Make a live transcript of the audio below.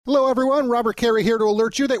Hello, everyone. Robert Carey here to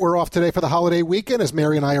alert you that we're off today for the holiday weekend as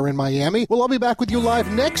Mary and I are in Miami. We'll all be back with you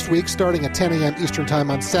live next week starting at 10 a.m. Eastern Time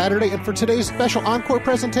on Saturday. And for today's special encore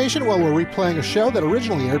presentation, well, we're replaying a show that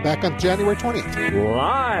originally aired back on January 20th.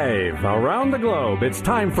 Live around the globe, it's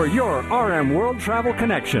time for your RM World Travel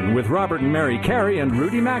Connection with Robert and Mary Carey and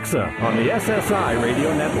Rudy Maxa on the SSI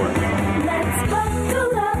Radio Network. Let's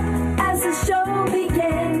buckle up as the show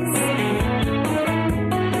begins.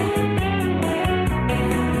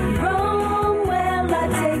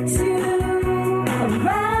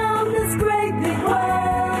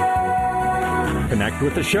 Connect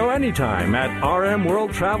with the show anytime at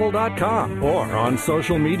rmworldtravel.com or on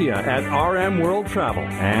social media at RMWorldTravel.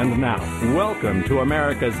 And now, welcome to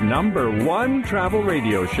America's #1 travel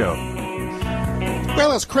radio show.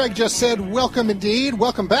 Well, as Craig just said, welcome indeed.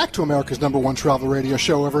 Welcome back to America's #1 travel radio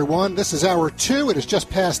show, everyone. This is hour 2. It is just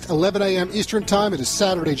past 11 a.m. Eastern Time. It is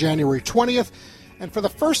Saturday, January 20th. And for the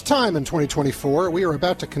first time in 2024, we are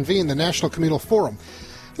about to convene the National Communal Forum.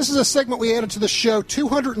 This is a segment we added to the show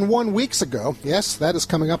 201 weeks ago. Yes, that is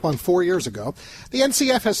coming up on 4 years ago. The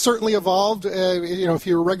NCF has certainly evolved. If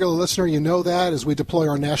you're a regular listener, you know that as we deploy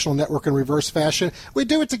our national network in reverse fashion. We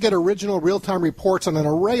do it to get original real-time reports on an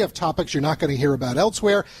array of topics you're not going to hear about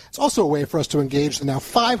elsewhere. It's also a way for us to engage the now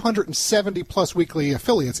 570-plus weekly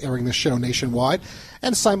affiliates airing this show nationwide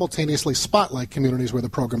and simultaneously spotlight communities where the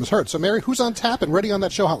program is heard. So, Mary, who's on tap and ready on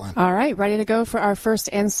that show hotline? All right, ready to go for our first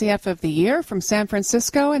NCF of the year from San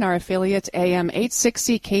Francisco and our affiliate AM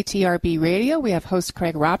 860 KTRB Radio. We have host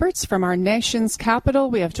Craig Roberts. From our nation's capital,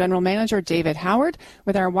 we have General Manager David Howard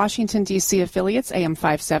with our Washington, D.C. affiliates AM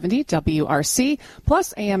 570 WRC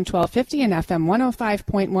plus AM 1250 and FM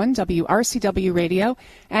 105.1 WRCW Radio.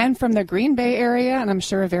 And from the Green Bay area, and I'm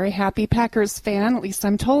sure a very happy Packers fan, at least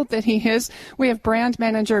I'm told that he is, we have brand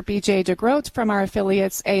manager BJ DeGroat from our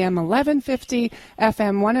affiliates AM 1150,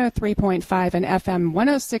 FM 103.5, and FM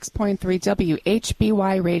 106.3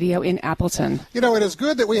 WHBY Radio in Appleton. You know, it is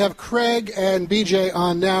good that we have Craig and BJ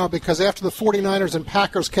on now because after the 49ers and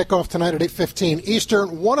Packers kick off tonight at 8:15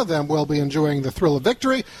 Eastern, one of them will be enjoying the thrill of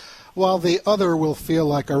victory, while the other will feel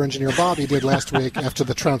like our engineer Bobby did last week after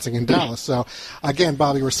the trouncing in Dallas. So, again,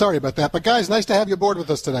 Bobby, we're sorry about that. But, guys, nice to have you aboard with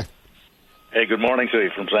us today. Hey, good morning to you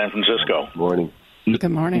from San Francisco. Morning.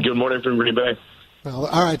 Good morning. Good morning from Green Bay. Well,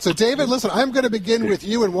 all right. So, David, listen, I'm going to begin with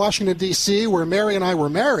you in Washington, D.C., where Mary and I were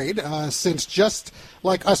married, since just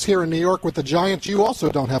like us here in New York with the Giants, you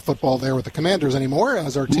also don't have football there with the Commanders anymore,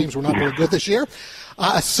 as our teams were not very good this year.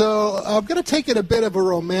 So I'm going to take it a bit of a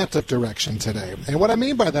romantic direction today. And what I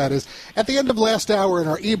mean by that is, at the end of last hour in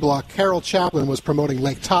our E-Block, Carol Chaplin was promoting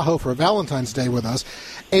Lake Tahoe for Valentine's Day with us.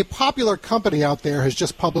 A popular company out there has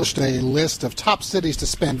just published a list of top cities to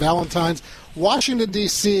spend Valentine's. Washington,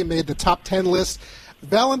 D.C. made the top 10 list.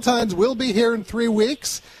 Valentine's will be here in 3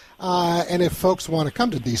 weeks. And if folks want to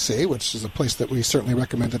come to D.C., which is a place that we certainly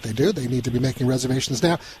recommend that they do, they need to be making reservations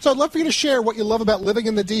now. So I'd love for you to share what you love about living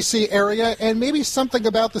in the D.C. area and maybe something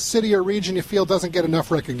about the city or region you feel doesn't get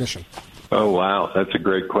enough recognition. Oh, wow. That's a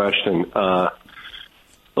great question.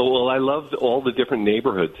 Well, I love all the different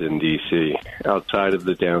neighborhoods in D.C. Outside of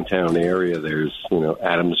the downtown area, there's,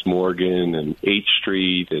 Adams Morgan and H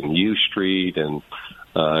Street and U Street and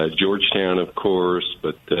Georgetown, of course,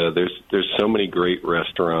 but there's so many great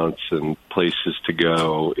restaurants and places to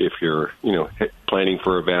go if you're, planning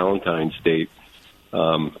for a Valentine's date.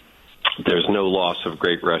 There's no loss of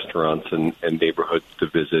great restaurants and neighborhoods to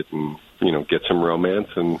visit and, get some romance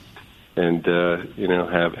and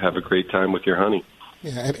have a great time with your honey.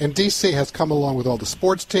 Yeah, and D.C. has come along with all the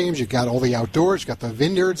sports teams. You've got all the outdoors. You've got the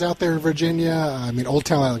vineyards out there in Virginia. I mean, Old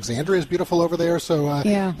Town Alexandria is beautiful over there. So,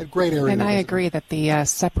 a great area. And I agree that the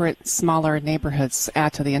separate, smaller neighborhoods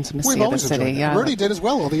add to the intimacy of the city. Yeah. Rudy did as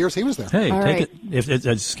well all the years he was there. Hey, all right.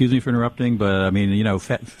 Excuse me for interrupting, but, I mean,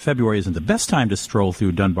 February isn't the best time to stroll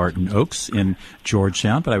through Dunbarton Oaks in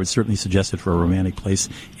Georgetown, but I would certainly suggest it for a romantic place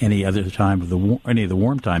any other time of any of the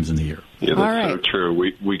warm times in the year. Yeah, that's so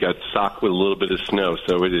true. We got socked with a little bit of snow,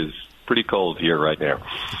 so it is pretty cold here right now.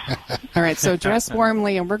 All right, so dress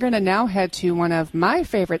warmly, and we're going to now head to one of my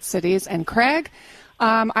favorite cities. And Craig,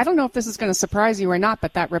 I don't know if this is going to surprise you or not,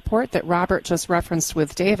 but that report that Robert just referenced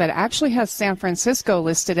with David actually has San Francisco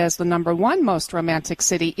listed as the #1 most romantic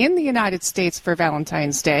city in the United States for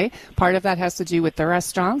Valentine's Day. Part of that has to do with the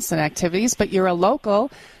restaurants and activities, but you're a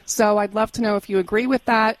local. So I'd love to know if you agree with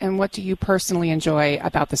that, and what do you personally enjoy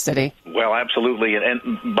about the city? Well, absolutely.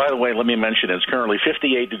 And by the way, let me mention it's currently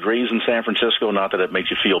 58 degrees in San Francisco, not that it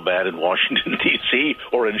makes you feel bad in Washington, D.C.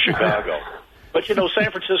 or in Chicago. But,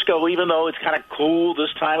 San Francisco, even though it's kind of cool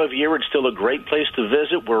this time of year, it's still a great place to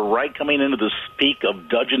visit. We're right coming into the peak of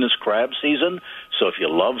Dungeness crab season. So if you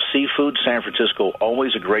love seafood, San Francisco,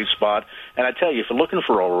 always a great spot. And I tell you, if you're looking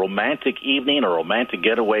for a romantic evening or romantic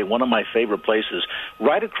getaway, one of my favorite places,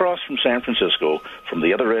 right across from San Francisco, from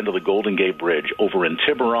the other end of the Golden Gate Bridge, over in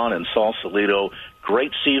Tiburon and Sausalito,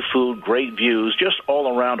 great seafood, great views, just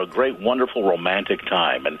all around a great, wonderful, romantic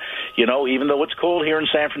time. And, you know, even though it's cold here in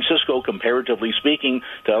San Francisco, comparatively speaking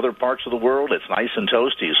to other parts of the world, it's nice and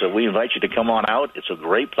toasty. So we invite you to come on out. It's a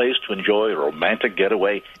great place to enjoy a romantic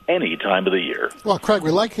getaway any time of the year. Well, Craig,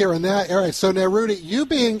 we like hearing that. All right, so now, Rudy, you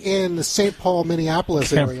being in the St. Paul,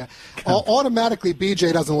 Minneapolis area, automatically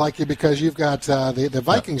BJ doesn't like you because you've got the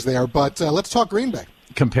Vikings there. But let's talk Green Bay.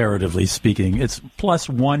 Comparatively speaking, it's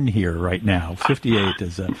 +1 here right now. 58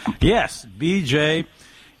 is yes. BJ,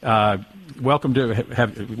 welcome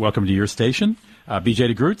to your station.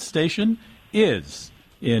 BJ DeGroot's station is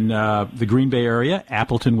in the Green Bay area,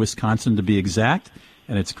 Appleton, Wisconsin, to be exact.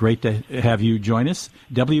 And it's great to have you join us.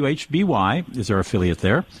 WHBY is our affiliate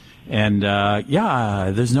there, and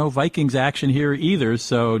there's no Vikings action here either.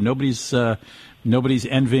 So nobody's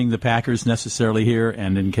envying the Packers necessarily here,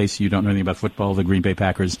 and in case you don't know anything about football, the Green Bay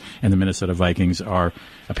Packers and the Minnesota Vikings are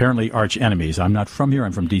apparently arch enemies. I'm not from here.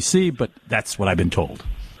 I'm from D.C., but that's what I've been told.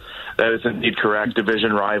 That is indeed correct,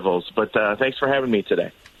 division rivals. But thanks for having me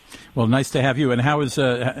today. Well, nice to have you. And how is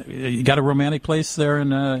you got a romantic place there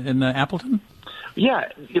in Appleton? Yeah,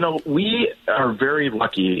 you know, we are very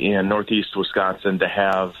lucky in Northeast Wisconsin to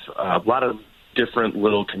have a lot of different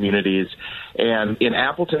little communities. And in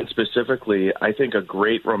Appleton specifically, I think a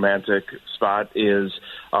great romantic spot is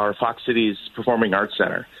our Fox Cities Performing Arts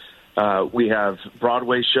Center. We have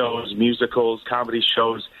Broadway shows, musicals, comedy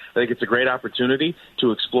shows. I think it's a great opportunity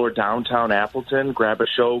to explore downtown Appleton, grab a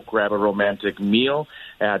show, grab a romantic meal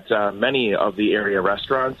at many of the area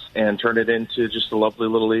restaurants, and turn it into just a lovely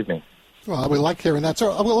little evening. Well, we like hearing that.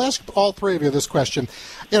 So we'll ask all three of you this question.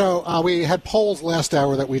 You know, we had polls last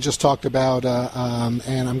hour that we just talked about,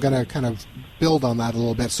 and I'm going to kind of build on that a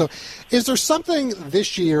little bit. So is there something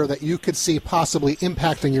this year that you could see possibly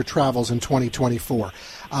impacting your travels in 2024?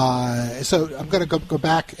 So I'm going to go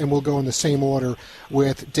back, and we'll go in the same order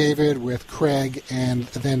with David, with Craig, and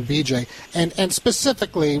then BJ. And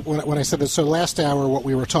specifically, when I said this, so last hour what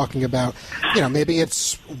we were talking about, you know, maybe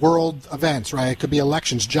it's world events, right? It could be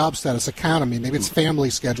elections, job status, economy, maybe it's family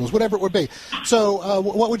schedules, whatever it would be. So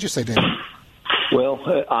what would you say, David? Well,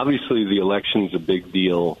 obviously the election's a big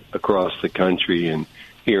deal across the country and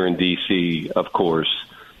here in D.C., of course.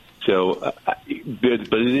 So, but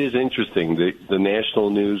it is interesting. The national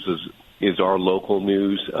news is our local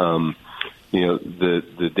news. You know,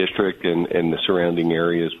 the district and the surrounding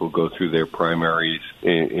areas will go through their primaries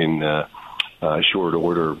in short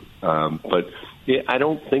order. But I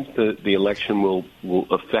don't think the election will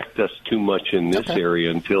affect us too much in this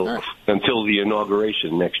area until the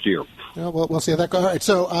inauguration next year. Well, we'll see how that goes. All right,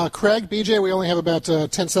 so Craig, BJ, we only have about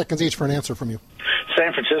 10 seconds each for an answer from you.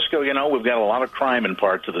 San Francisco, you know, we've got a lot of crime in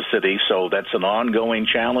parts of the city, so that's an ongoing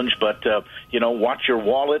challenge. But, you know, watch your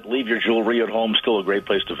wallet, leave your jewelry at home, still a great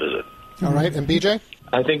place to visit. All right, and BJ?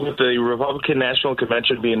 I think with the Republican National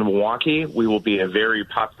Convention being in Milwaukee, we will be a very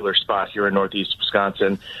popular spot here in Northeast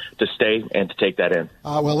Wisconsin to stay and to take that in.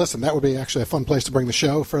 Well, listen, that would be actually a fun place to bring the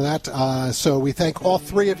show for that. So we thank all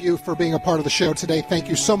three of you for being a part of the show today. Thank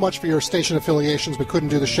you so much for your station affiliations. We couldn't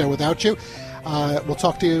do the show without you. We'll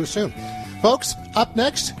talk to you soon. Folks, up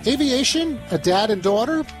next, aviation, a dad and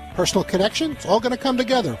daughter, personal connection. It's all going to come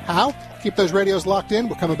together. How? Keep those radios locked in.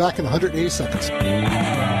 We're coming back in 180 seconds.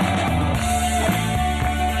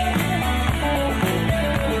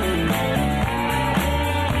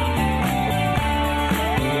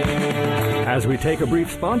 As we take a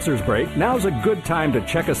brief sponsors break, now's a good time to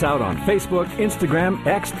check us out on Facebook, Instagram,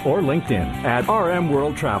 X, or LinkedIn at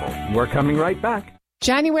RMWorldTravel. We're coming right back.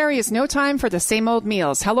 January is no time for the same old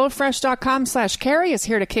meals. HelloFresh.com/Carey is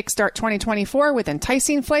here to kickstart 2024 with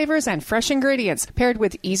enticing flavors and fresh ingredients, paired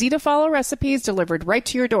with easy-to-follow recipes delivered right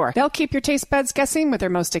to your door. They'll keep your taste buds guessing with their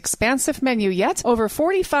most expansive menu yet. Over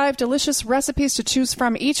 45 delicious recipes to choose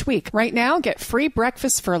from each week. Right now, get free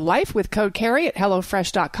breakfast for life with code Carey at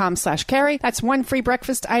HelloFresh.com/Carey. That's one free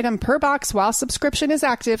breakfast item per box while subscription is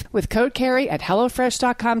active with code Carey at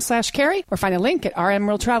HelloFresh.com/Carey, or find a link at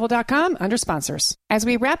RMWorldTravel.com under sponsors. As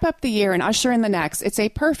we wrap up the year and usher in the next, it's a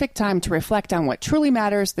perfect time to reflect on what truly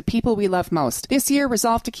matters, the people we love most. This year,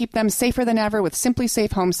 resolve to keep them safer than ever with Simply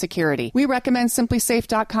Safe Home Security. We recommend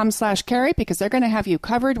simplysafe.com/Carey because they're going to have you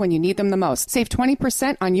covered when you need them the most. Save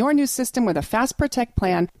 20% on your new system with a Fast Protect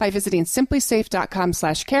plan by visiting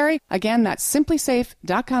simplysafe.com/Carey. Again, that's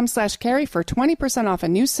simplysafe.com/Carey for 20% off a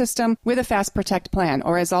new system with a Fast Protect plan.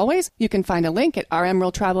 Or as always, you can find a link at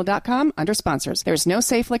rmworldtravel.com under sponsors. There's no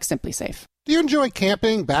safe like Simply Safe. Do you enjoy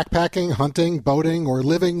camping, backpacking, hunting, boating, or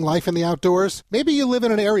living life in the outdoors? Maybe you live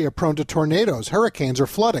in an area prone to tornadoes, hurricanes, or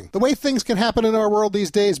flooding. The way things can happen in our world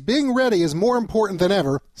these days, being ready is more important than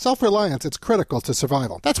ever. Self-reliance, it's critical to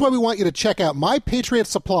survival. That's why we want you to check out My Patriot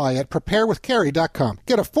Supply at preparewithcarey.com.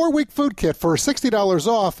 Get a 4-week food kit for $60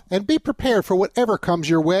 off and be prepared for whatever comes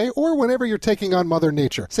your way or whenever you're taking on Mother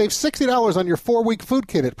Nature. Save $60 on your 4-week food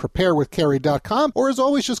kit at preparewithcarey.com, or as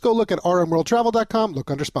always, just go look at RMWorldTravel.com,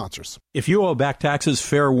 look under sponsors. If you owe back taxes,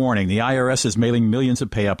 fair warning. The IRS is mailing millions of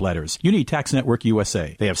pay-up letters. You need Tax Network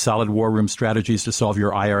USA. They have solid war room strategies to solve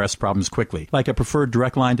your IRS problems quickly, like a preferred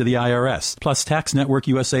direct line to the IRS. Plus, Tax Network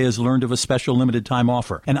USA has learned of a special limited time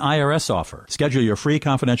offer, an IRS offer. Schedule your free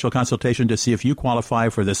confidential consultation to see if you qualify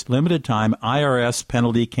for this limited time IRS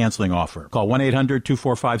penalty canceling offer. Call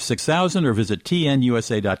 1-800-245-6000 or visit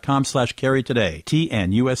tnusa.com/carry today.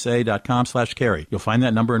 tnusa.com/carry. You'll find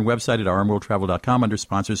that number and website at rmworldtravel.com under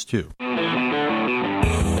sponsors too.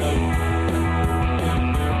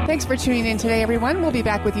 Thanks for tuning in today, everyone. We'll be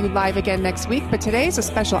back with you live again next week, but today's a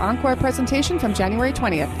special encore presentation from January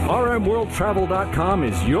 20th. RMWorldTravel.com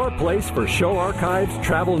is your place for show archives,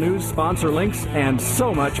 travel news, sponsor links, and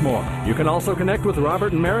so much more. You can also connect with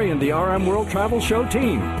Robert and Mary and the RM World Travel Show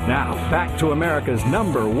team. Now, back to America's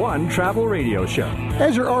 #1 travel radio show.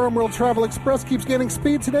 As your RM World Travel Express keeps gaining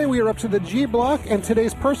speed today, we are up to the G block, and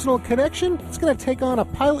today's personal connection is going to take on a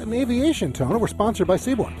pilot in aviation tone. We're sponsored by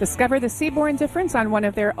Seabourn. Discover the Seabourn difference on one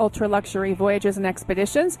of their ultra-luxury voyages and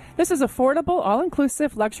expeditions. This is affordable,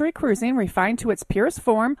 all-inclusive luxury cruising refined to its purest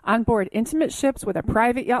form, onboard intimate ships with a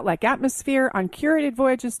private yacht-like atmosphere on curated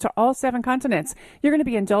voyages to all 7 continents. You're going to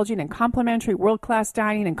be indulging in complimentary world-class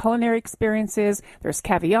dining and culinary experiences. There's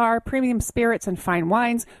caviar, premium spirits, and fine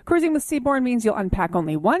wines. Cruising with Seabourn means you'll unpack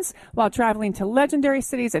only once while traveling to legendary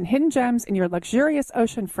cities and hidden gems in your luxurious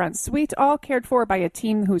oceanfront suite, all cared for by a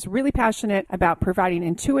team who's really passionate about providing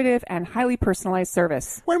intuitive and highly personalized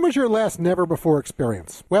service. When was your last never-before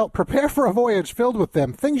experience? Well, prepare for a voyage filled with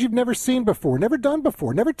them, things you've never seen before, never done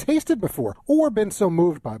before, never tasted before, or been so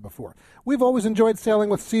moved by before. We've always enjoyed sailing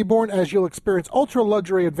with Seabourn, as you'll experience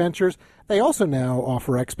ultra-luxury adventures. They also now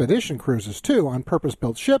offer expedition cruises, too, on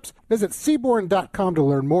purpose-built ships. Visit Seabourn.com to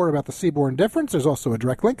learn more about the Seabourn difference. There's also a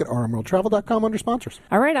direct link at RMWorldTravel.com under sponsors.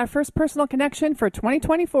 All right, our first personal connection for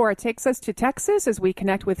 2024 takes us to Texas as we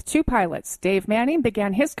connect with 2 pilots. Dave Manning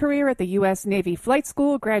began his career at the U.S. Navy Flight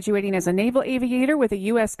School, graduating as a naval aviator with a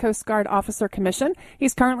U.S. Coast Guard officer commission.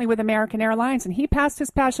 He's currently with American Airlines, and he passed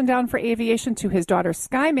his passion down for aviation to his daughter,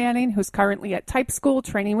 Sky Manning, who's currently at type school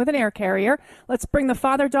training with an air carrier. Let's bring the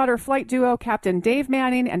father-daughter flight duo, Captain Dave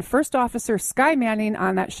Manning and First Officer Sky Manning,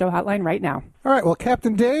 on that show hotline right now. All right, well,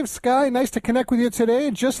 Captain Dave, Sky, nice to connect with you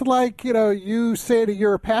today. Just like, you say to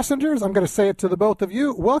your passengers, I'm going to say it to the both of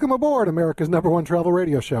you. Welcome aboard America's #1 travel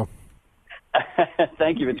radio show.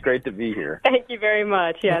 Thank you. It's great to be here. Thank you very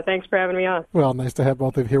much. Yeah, thanks for having me on. Well, nice to have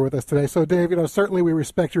both of you here with us today. So, Dave, certainly we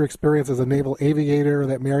respect your experience as a naval aviator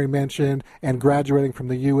that Mary mentioned and graduating from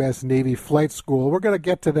the U.S. Navy Flight School. We're going to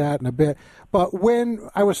get to that in a bit. But when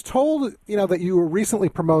I was told, that you were recently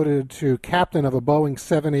promoted to captain of a Boeing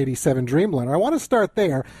 787 Dreamliner, I want to start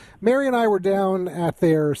there. Mary and I were down at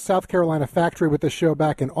their South Carolina factory with the show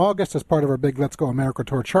back in August as part of our big Let's Go America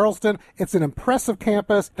Tour Charleston. It's an impressive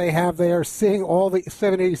campus. They have there seeing all the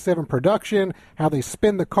 787 production, how they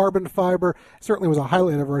spin the carbon fiber. Certainly was a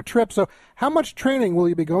highlight of our trip. So how much training will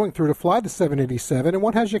you be going through to fly the 787, and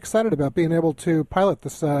what has you excited about being able to pilot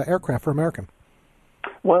this aircraft for American?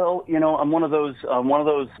 Well, I'm one of those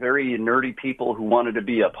very nerdy people who wanted to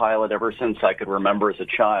be a pilot ever since I could remember as a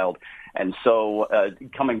child. And so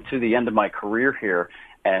coming to the end of my career here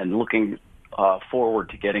and looking forward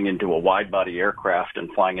to getting into a wide-body aircraft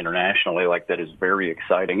and flying internationally like that is very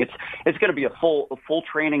exciting. It's going to be a full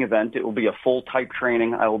training event. It will be a full type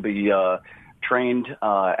training. I will be trained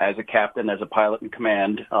as a captain, as a pilot in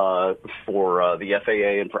command for the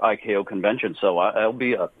FAA and for ICAO convention. So I'll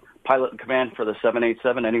be a pilot in command for the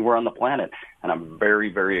 787 anywhere on the planet. And I'm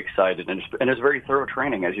very, very excited. And it's very thorough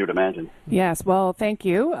training, as you'd imagine. Yes, well, thank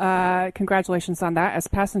you. Congratulations on that. As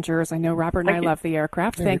passengers, I know Robert and I love the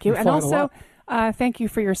aircraft. Thank you. And also, thank you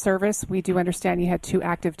for your service. We do understand you had 2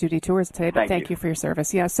 active duty tours today, but thank you for your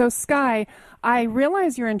service. Yeah. So, Sky, I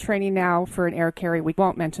realize you're in training now for an air carrier. We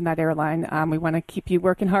won't mention that airline. We want to keep you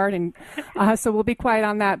working hard, and so we'll be quiet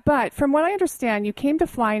on that. But from what I understand, you came to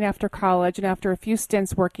flying after college and after a few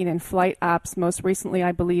stints working in flight ops, most recently,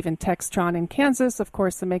 I believe, in Textron in Kansas, of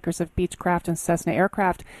course, the makers of Beechcraft and Cessna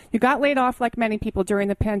aircraft. You got laid off like many people during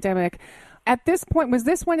the pandemic. At this point, was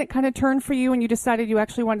this when it kind of turned for you and you decided you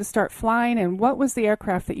actually wanted to start flying? And what was the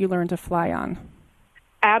aircraft that you learned to fly on?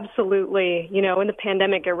 Absolutely. In the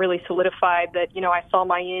pandemic, it really solidified that, I saw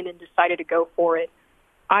my in and decided to go for it.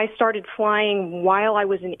 I started flying while I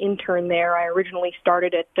was an intern there. I originally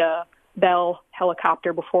started at Bell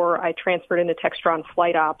Helicopter before I transferred into Textron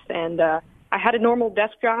Flight Ops, and I had a normal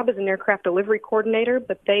desk job as an aircraft delivery coordinator,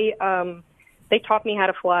 but they taught me how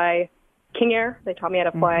to fly King Air. They taught me how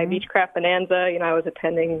to fly Beechcraft Bonanza. I was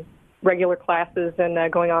attending regular classes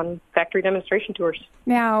and going on factory demonstration tours.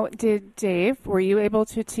 Now, were you able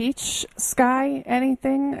to teach Sky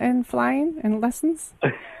anything in flying and lessons?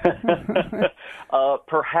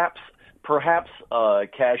 Perhaps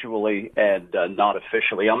casually and not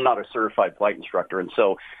officially. I'm not a certified flight instructor, and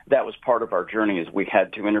so that was part of our journey is we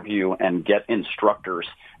had to interview and get instructors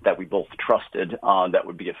that we both trusted that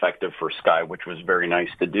would be effective for Sky, which was very nice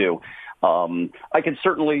to do. I can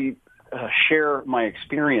certainly share my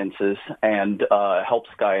experiences and help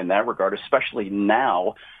Sky in that regard, especially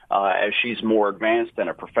now as she's more advanced than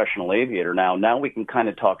a professional aviator now. Now we can kind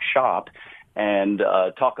of talk shop and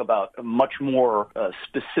talk about much more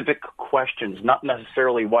specific questions, not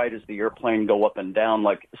necessarily why does the airplane go up and down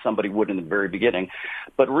like somebody would in the very beginning,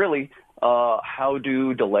 but really how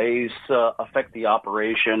do delays affect the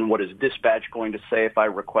operation? What is dispatch going to say if I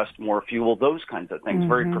request more fuel? Those kinds of things,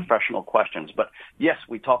 very professional questions. But yes,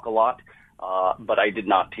 we talk a lot. But I did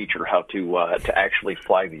not teach her how to actually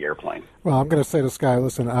fly the airplane. Well, I'm going to say to Sky,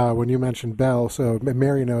 listen, when you mentioned Bell, so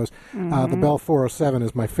Mary knows, the Bell 407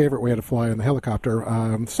 is my favorite way to fly in the helicopter.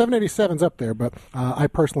 787's up there, but I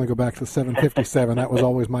personally go back to the 757. That was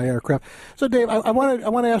always my aircraft. So, Dave, I want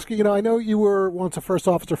to ask you, I know you were once a first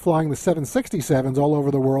officer flying the 767s all over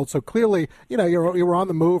the world, so clearly, you were on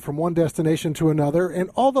the move from one destination to another, and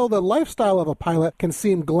although the lifestyle of a pilot can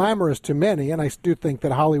seem glamorous to many, and I do think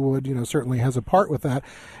that Hollywood, certainly has a part with that.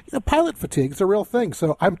 Pilot fatigue is a real thing.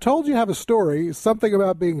 So I'm told you have a story, something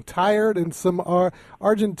about being tired and some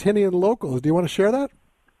Argentinian locals. Do you want to share that?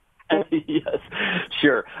 Yes,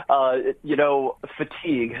 sure.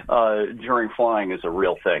 Fatigue during flying is a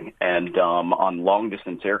real thing. And on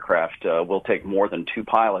long-distance aircraft, we'll take more than two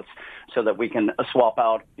pilots so that we can swap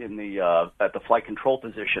out in at the flight control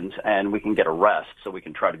positions and we can get a rest so we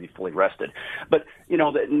can try to be fully rested. But,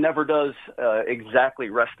 that never does exactly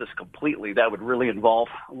rest us completely. That would really involve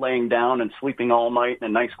laying down and sleeping all night in a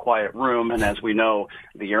nice quiet room. And as we know,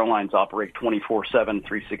 the airlines operate 24/7,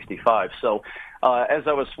 365. So as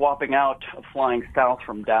I was swapping out, flying south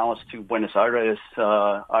from Dallas to Buenos Aires,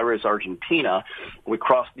 Argentina, we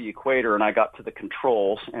crossed the equator and I got to the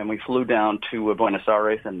controls and we flew down to Buenos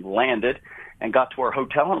Aires and landed and got to our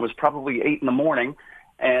hotel, and it was probably 8 a.m.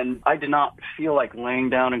 And I did not feel like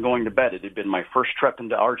laying down and going to bed. It had been my first trip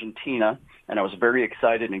into Argentina, and I was very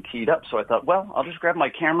excited and keyed up. So I thought, well, I'll just grab my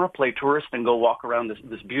camera, play tourist, and go walk around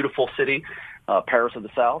this beautiful city, Paris of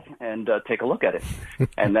the South, and take a look at it.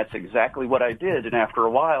 And that's exactly what I did. And after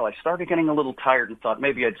a while, I started getting a little tired and thought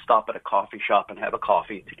maybe I'd stop at a coffee shop and have a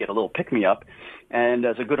coffee to get a little pick-me-up. And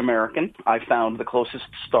as a good American, I found the closest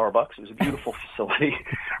Starbucks. It was a beautiful facility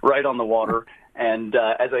right on the water. And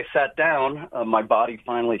as I sat down, my body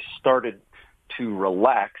finally started to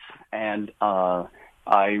relax, and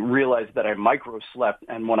I realized that I micro-slept.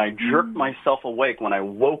 And when I jerked myself awake, when I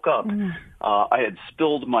woke up, I had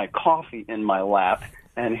spilled my coffee in my lap,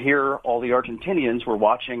 and here all the Argentinians were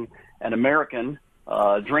watching an American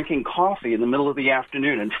drinking coffee in the middle of the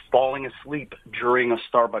afternoon and falling asleep during a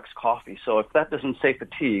Starbucks coffee. So if that doesn't say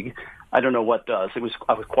fatigue, I don't know what does. I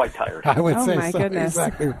was quite tired. I would say my so. Goodness.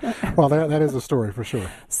 Exactly. Well, that is a story for sure.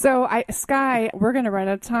 So, Sky, we're going to run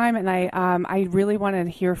out of time, and I really want to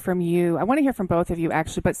hear from you. I want to hear from both of you,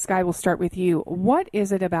 actually, but Sky, we'll start with you. What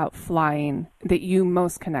is it about flying that you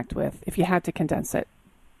most connect with, if you had to condense it?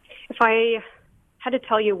 If I had to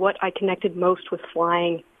tell you what I connected most with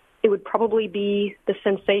flying, it would probably be the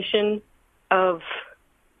sensation of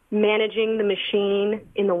managing the machine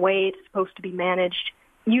in the way it's supposed to be managed,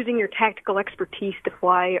 using your tactical expertise to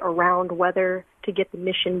fly around weather to get the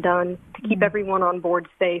mission done, to keep everyone on board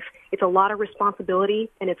safe. It's a lot of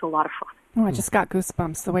responsibility, and it's a lot of fun. Oh, I just got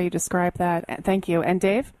goosebumps the way you described that. Thank you. And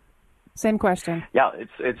Dave, same question. Yeah,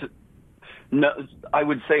 no, I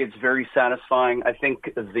would say it's very satisfying. I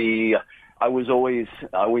think I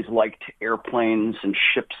always liked airplanes and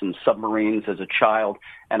ships and submarines as a child,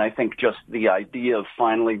 and I think just the idea of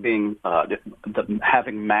finally being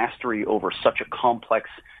having mastery over such a complex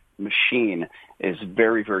machine is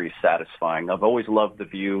very, very satisfying. I've always loved the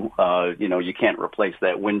view. You can't replace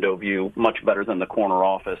that window view, much better than the corner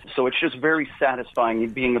office. So it's just very satisfying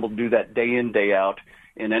being able to do that day in, day out.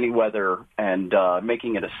 in any weather and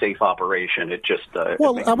making it a safe operation. It just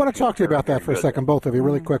well, I want to talk to you about that for a second, both of you,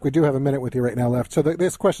 really quick. We do have a minute with you right now left. So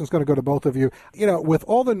this question is going to go to both of you. You know, with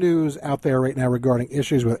all the news out there right now regarding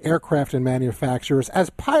issues with aircraft and manufacturers, as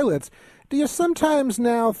pilots, do you sometimes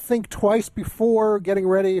now think twice before getting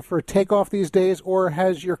ready for takeoff these days, or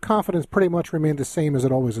has your confidence pretty much remained the same as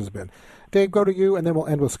it always has been? Dave, go to you, and then we'll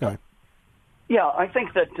end with Sky. Yeah, I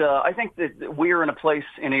think that we're in a place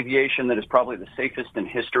in aviation that is probably the safest in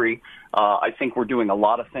history. I think we're doing a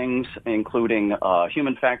lot of things, including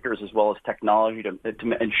human factors as well as technology to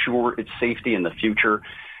ensure its safety in the future.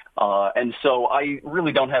 And so I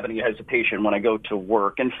really don't have any hesitation when I go to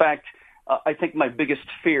work. In fact, I think my biggest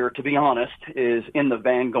fear, to be honest, is in the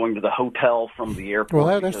van going to the hotel from the airport.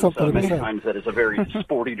 Well, there's something to be said. Many times that is a very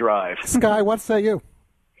sporty drive. Sky, what say you?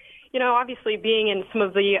 You know, obviously being in some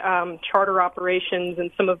of the charter operations and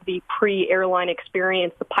some of the pre-airline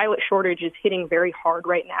experience, the pilot shortage is hitting very hard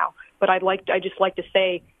right now. But I just like to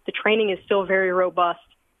say the training is still very robust,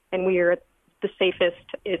 and we are the safest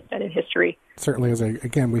it's been in history. Certainly is.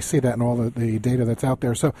 Again, we see that in all the data that's out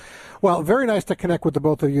there. So, well, very nice to connect with the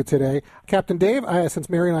both of you today. Captain Dave, since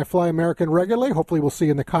Mary and I fly American regularly, hopefully we'll see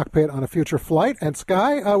you in the cockpit on a future flight. And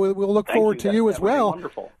Sky, we'll look forward to you as well.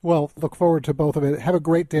 Wonderful. Well, look forward to both of it. Have a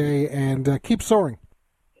great day and keep soaring.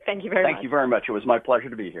 Thank you very much. Thank you very much. It was my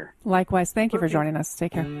pleasure to be here. Likewise. Thank you for joining us.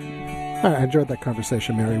 Take care. I enjoyed that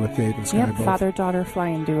conversation, Mary, with Dave and Sky. Yep, both. father-daughter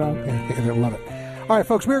flying duo. Yeah, I love it. All right,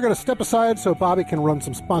 folks, we're going to step aside so Bobby can run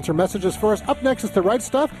some sponsor messages for us. Up next is The Right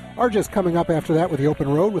Stuff. RJ's coming up after that with The Open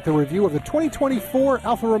Road with a review of the 2024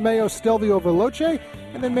 Alfa Romeo Stelvio Veloce.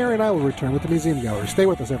 And then Mary and I will return with the Museum Gallery. Stay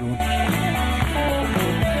with us, everyone.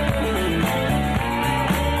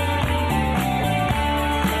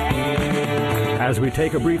 As we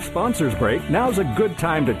take a brief sponsors break, now's a good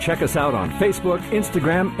time to check us out on Facebook,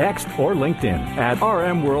 Instagram, X, or LinkedIn at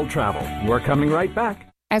RM World Travel. We're coming right back.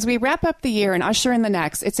 As we wrap up the year and usher in the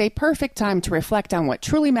next, it's a perfect time to reflect on what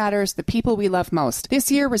truly matters, the people we love most. This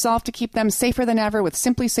year, resolve to keep them safer than ever with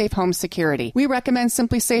Simply Safe Home Security. We recommend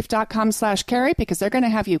simplysafe.com/Carey because they're going to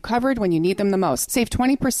have you covered when you need them the most. Save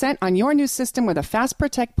 20% on your new system with a Fast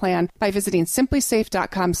Protect plan by visiting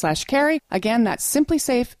simplysafe.com/Carey. Again, that's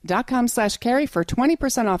simplysafe.com/Carey for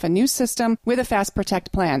 20% off a new system with a Fast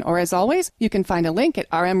Protect plan. Or as always, you can find a link at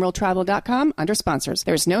rmworldtravel.com under sponsors.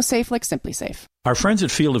 There's no safe like Simply Safe. Our friends at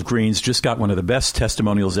Field of Greens just got one of the best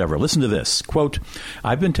testimonials ever. Listen to this. Quote,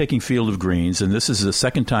 I've been taking Field of Greens, and this is the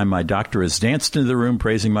second time my doctor has danced into the room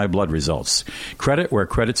praising my blood results. Credit where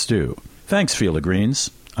credit's due. Thanks, Field of Greens.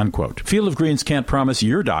 Unquote. Field of Greens can't promise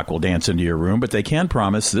your doc will dance into your room, but they can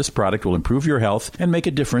promise this product will improve your health and make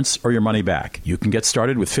a difference or your money back. You can get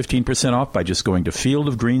started with 15% off by just going to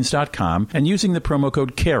fieldofgreens.com and using the promo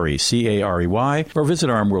code CAREY, C-A-R-E-Y, or visit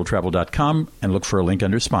rmworldtravel.com and look for a link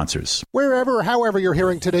under sponsors. Wherever or however you're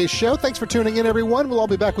hearing today's show, thanks for tuning in, everyone. We'll all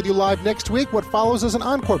be back with you live next week. What follows is an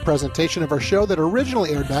encore presentation of our show that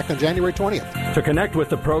originally aired back on January 20th. To connect with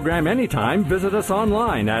the program anytime, visit us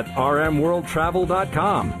online at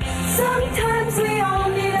rmworldtravel.com. Sometimes we all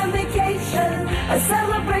need a vacation, a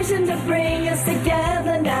celebration to bring us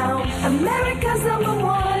together now. America's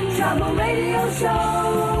 #1 travel radio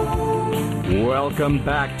show. Welcome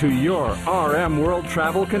back to your RM World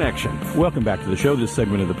Travel Connection. Welcome back to the show. This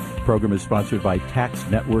segment of the program is sponsored by Tax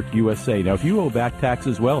Network USA. Now, if you owe back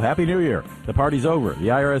taxes, well, Happy New Year. The party's over.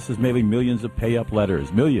 The IRS is mailing millions of pay-up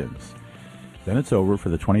letters. Millions. Then it's over for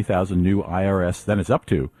the 20,000 new IRS. Then it's up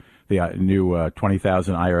to the new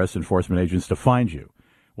 20,000 IRS enforcement agents to find you.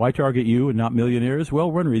 Why target you and not millionaires? Well,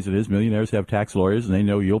 one reason is millionaires have tax lawyers, and they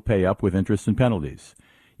know you'll pay up with interest and penalties.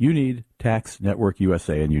 You need Tax Network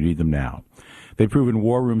USA, and you need them now. They've proven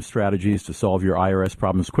war room strategies to solve your IRS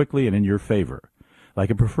problems quickly and in your favor. Like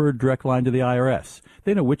a preferred direct line to the IRS.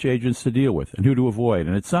 They know which agents to deal with and who to avoid.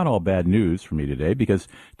 And it's not all bad news for me today because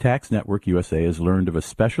Tax Network USA has learned of a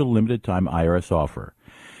special limited-time IRS offer.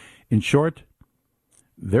 In short,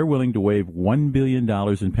 they're willing to waive $1 billion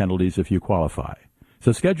in penalties if you qualify.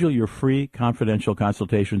 So schedule your free confidential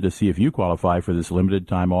consultation to see if you qualify for this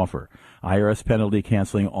limited-time offer. IRS penalty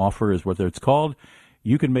canceling offer is what it's called.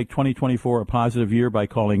 You can make 2024 a positive year by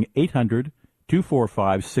calling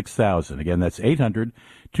 800-245-6000. Again, that's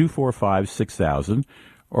 800-245-6000.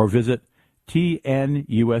 Or visit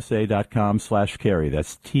tnusa.com/Carey.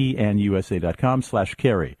 That's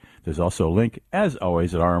tnusa.com/Carey. There's also a link, as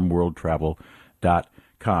always, at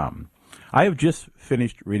rmworldtravel.com. I have just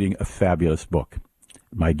finished reading a fabulous book.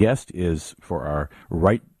 My guest is, for our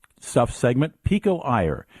Right Stuff segment, Pico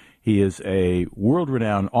Iyer. He is a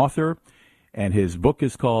world-renowned author. and his book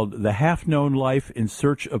is called The Half-Known Life in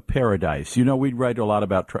Search of Paradise. You know, we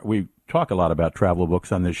talk a lot about travel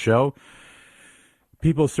books on this show.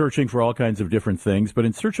 People searching for all kinds of different things, but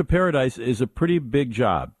In Search of Paradise is a pretty big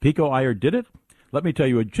job. Pico Iyer did it. Let me tell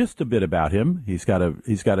you just a bit about him. He's got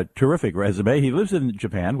a terrific resume. He lives in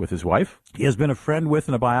Japan with his wife. He has been a friend with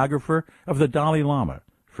and a biographer of the Dalai Lama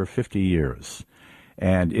for 50 years.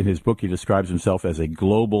 And in his book, he describes himself as a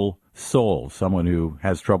global soul, someone who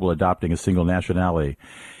has trouble adopting a single nationality.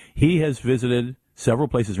 He has visited several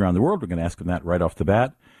places around the world. We're going to ask him that right off the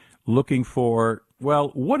bat, looking for, well,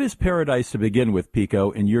 what is paradise to begin with,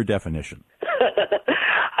 Pico, in your definition?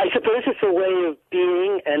 I suppose it's a way of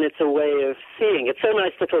being and it's a way of seeing. It's so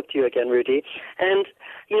nice to talk to you again, Rudy. And,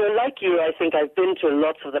 you know, like you, I think I've been to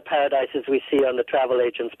lots of the paradises we see on the travel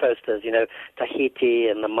agents' posters, you know, Tahiti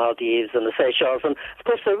and the Maldives and the Seychelles. And, of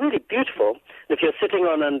course, they're really beautiful. And if you're sitting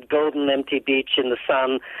on a golden, empty beach in the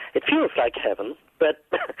sun, it feels like heaven. But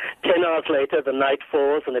 10 hours later, the night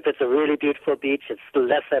falls, and if it's a really beautiful beach, it's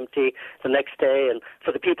less empty the next day. And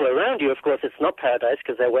for the people around you, of course, it's not paradise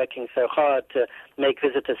because they're working so hard to make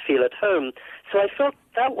visitors feel at home. So I felt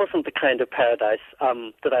that wasn't the kind of paradise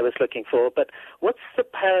that I was looking for. But what's the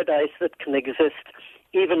paradise that can exist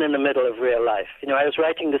even in the middle of real life? You know, I was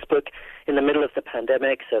writing this book in the middle of the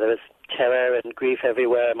pandemic, so there was terror and grief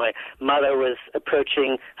everywhere. My mother was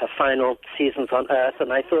approaching her final seasons on Earth,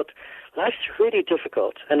 and I thought, life's really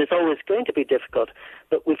difficult, and it's always going to be difficult,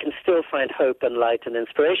 but we can still find hope and light and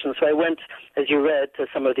inspiration. So I went, as you read, to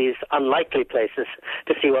some of these unlikely places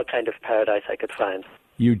to see what kind of paradise I could find.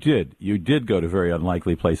 You did. You did go to very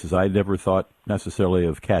unlikely places. I never thought necessarily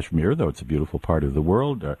of Kashmir, though it's a beautiful part of the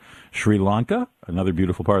world. Sri Lanka, another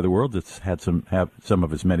beautiful part of the world that's had some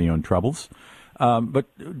of its many own troubles. But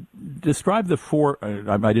describe the four,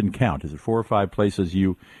 I didn't count, is it 4 or 5 places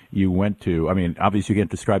you went to? I mean, obviously you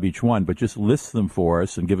can't describe each one, but just list them for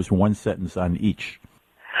us and give us one sentence on each.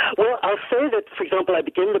 Well, I'll say that, for example, I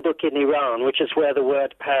begin the book in Iran, which is where the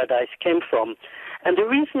word paradise came from. And the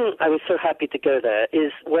reason I was so happy to go there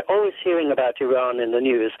is we're always hearing about Iran in the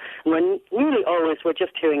news. And when nearly always we're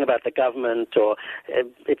just hearing about the government or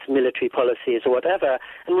its military policies or whatever,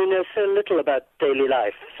 and we know so little about daily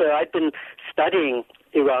life. So I'd been studying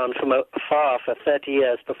Iran from afar for 30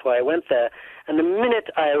 years before I went there. And the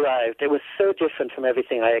minute I arrived, it was so different from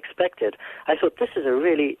everything I expected. I thought, this is a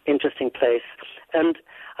really interesting place. And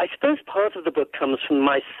I suppose part of the book comes from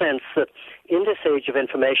my sense that in this age of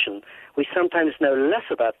information, we sometimes know less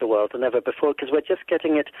about the world than ever before because we're just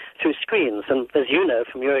getting it through screens. And as you know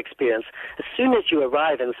from your experience, as soon as you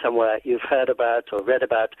arrive in somewhere you've heard about or read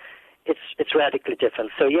about, it's radically different.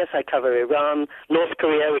 So, yes, I cover Iran, North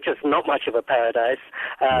Korea, which is not much of a paradise,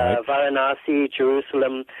 Varanasi,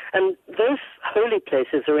 Jerusalem. And those holy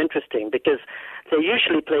places are interesting because they're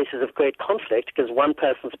usually places of great conflict because one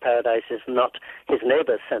person's paradise is not his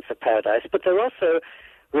neighbor's sense of paradise, but they're also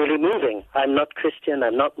really moving. I'm not Christian,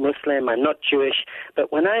 I'm not Muslim, I'm not Jewish,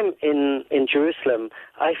 but when I'm in Jerusalem,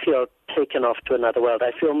 I feel taken off to another world.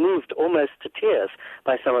 I feel moved almost to tears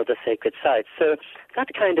by some of the sacred sites. So that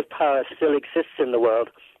kind of power still exists in the world,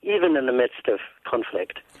 even in the midst of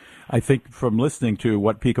conflict. I think from listening to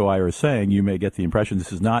what Pico Iyer is saying, you may get the impression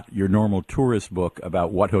this is not your normal tourist book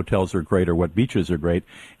about what hotels are great or what beaches are great,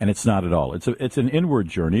 and it's not at all. It's an inward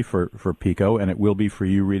journey for Pico, and it will be for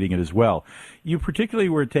you reading it as well. You particularly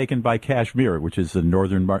were taken by Kashmir, which is the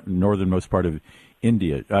northernmost part of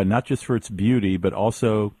India, not just for its beauty, but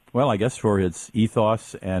also, well, I guess for its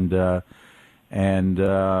ethos and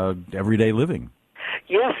everyday living.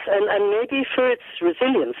 Yes, and maybe for its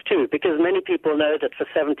resilience, too, because many people know that for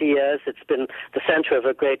 70 years it's been the center of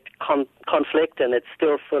a great conflict and it's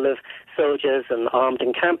still full of soldiers and armed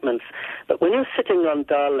encampments. But when you're sitting on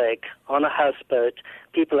Dal Lake on a houseboat,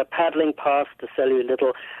 people are paddling past to sell you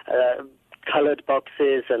little colored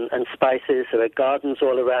boxes and spices. There are gardens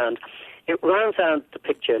all around. It rounds out the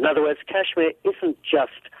picture. In other words, Kashmir isn't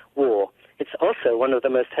just war. It's also one of the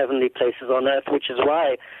most heavenly places on earth, which is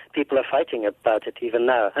why people are fighting about it even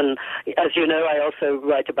now. And as you know, I also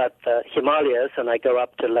write about the Himalayas, and I go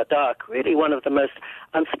up to Ladakh, really one of the most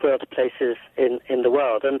unspoiled places in the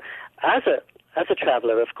world. And as a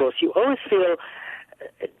traveler, of course, you always feel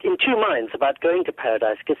in two minds about going to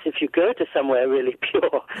paradise, because if you go to somewhere really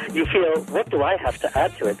pure, you feel, what do I have to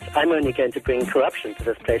add to it? I'm only going to bring corruption to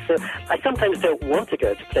this place. So I sometimes don't want to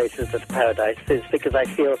go to places that paradise is because I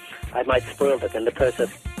feel I might spoil them in the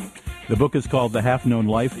process. The book is called The Half-Known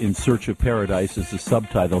Life in Search of Paradise is the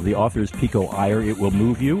subtitle. The author is Pico Iyer. It will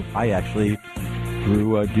move you. I actually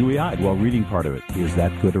grew dewy-eyed while reading part of it. He is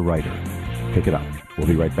that good a writer. Pick it up. We'll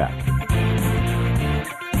be right back.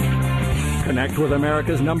 Connect with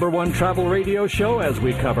America's #1 travel radio show as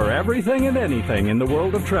we cover everything and anything in the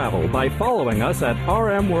world of travel by following us at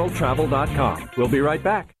RMWorldTravel.com. We'll be right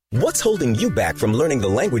back. What's holding you back from learning the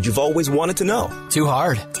language you've always wanted to know? Too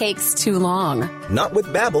hard. Takes too long. Not with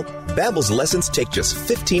Babbel. Babbel's lessons take just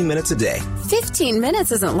 15 minutes a day. 15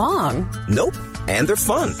 minutes isn't long. Nope. And they're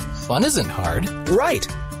fun. Fun isn't hard. Right.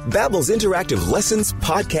 Babbel's interactive lessons,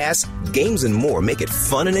 podcasts, games, and more make it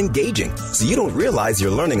fun and engaging, so you don't realize you're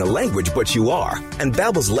learning a language, but you are. And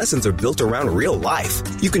Babbel's lessons are built around real life.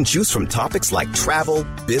 You can choose from topics like travel,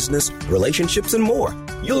 business, relationships, and more.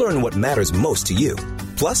 You'll learn what matters most to you.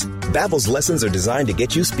 Plus, Babbel's lessons are designed to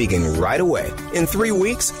get you speaking right away. In 3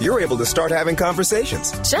 weeks, you're able to start having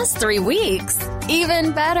conversations. Just 3 weeks?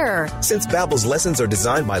 Even better. Since Babbel's lessons are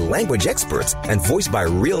designed by language experts and voiced by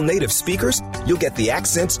real native speakers, you'll get the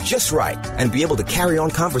accents just right and be able to carry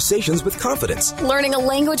on conversations with confidence. Learning a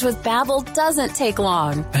language with Babbel doesn't take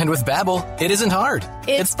long. And with Babbel, it isn't hard.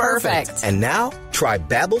 It's perfect. And now, try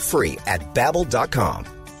Babbel free at Babbel.com.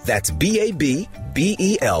 That's Babbel.com.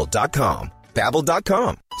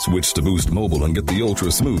 Babbel.com. Switch to Boost Mobile and get the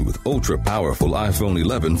ultra-smooth, ultra-powerful iPhone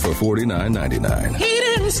 11 for $49.99. He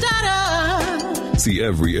didn't stutter. See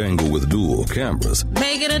every angle with dual cameras.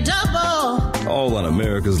 Make it a double. All on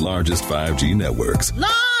America's largest 5G networks.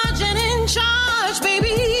 Large and in charge,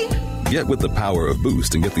 baby. Get with the power of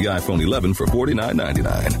Boost and get the iPhone 11 for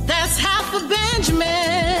 $49.99. That's half a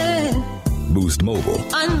Benjamin. Boost Mobile.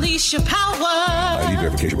 Unleash your power. ID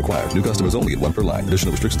verification required. New customers only at 1 per line.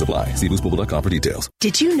 Additional restrictions apply. See boostmobile.com for details.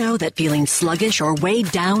 Did you know that feeling sluggish or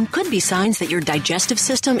weighed down could be signs that your digestive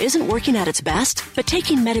system isn't working at its best? But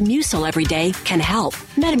taking Metamucil every day can help.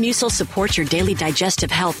 Metamucil supports your daily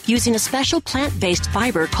digestive health using a special plant-based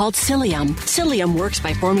fiber called psyllium. Psyllium works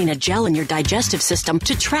by forming a gel in your digestive system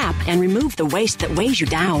to trap and remove the waste that weighs you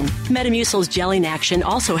down. Metamucil's gelling action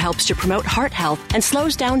also helps to promote heart health and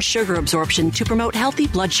slows down sugar absorption to promote healthy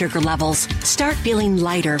blood sugar levels. Start feeling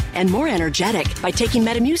lighter and more energetic by taking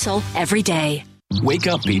Metamucil every day. Wake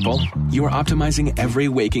up, people. You are optimizing every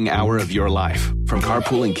waking hour of your life. From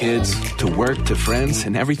carpooling kids, to work, to friends,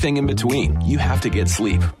 and everything in between. You have to get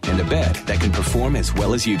sleep and a bed that can perform as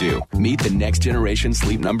well as you do. Meet the next generation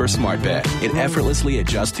Sleep Number Smart Bed. It effortlessly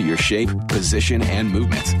adjusts to your shape, position, and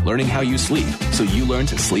movements, learning how you sleep, so you learn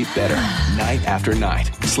to sleep better, night after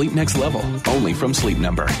night. Sleep next level, only from Sleep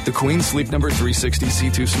Number. The Queen Sleep Number 360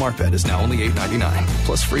 C2 Smart Bed is now only $8.99,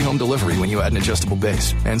 plus free home delivery when you add an adjustable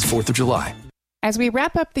base. Ends 4th of July. As we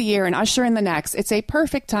wrap up the year and usher in the next, it's a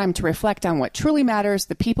perfect time to reflect on what truly matters,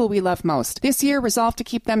 the people we love most. This year, resolve to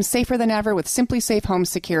keep them safer than ever with Simply Safe Home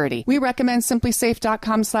Security. We recommend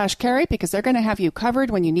simplysafe.com/Carey because they're going to have you covered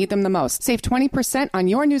when you need them the most. Save 20% on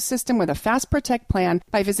your new system with a Fast Protect plan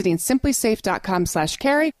by visiting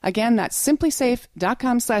simplysafe.com/Carey. Again, that's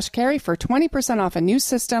simplysafe.com/Carey for 20% off a new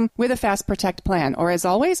system with a Fast Protect plan. Or as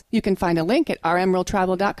always, you can find a link at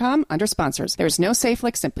RMWorldTravel.com under sponsors. There's no safe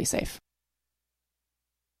like Simply Safe.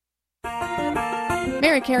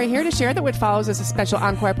 Mary Carey here to share that what follows is a special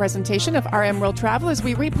encore presentation of RM World Travel as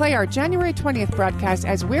we replay our January 20th broadcast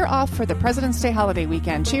as we're off for the President's Day holiday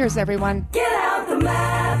weekend. Cheers, everyone. Get out the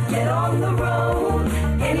map, get on the road,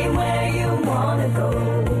 anywhere you want to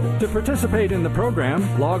go. To participate in the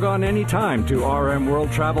program, log on anytime to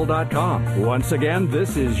RMWorldTravel.com. Once again,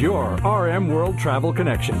 this is your RM World Travel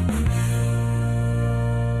Connection.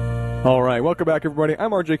 All right, welcome back, everybody. I'm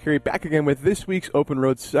RJ Carey, back again with this week's Open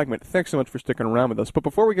Road segment. Thanks so much for sticking around with us. But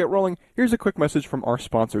before we get rolling, here's a quick message from our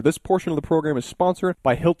sponsor. This portion of the program is sponsored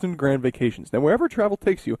by Hilton Grand Vacations. Now, wherever travel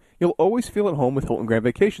takes you, you'll always feel at home with Hilton Grand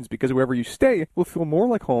Vacations because wherever you stay will feel more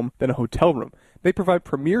like home than a hotel room. They provide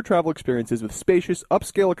premier travel experiences with spacious,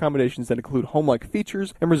 upscale accommodations that include home-like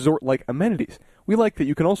features and resort-like amenities. We like that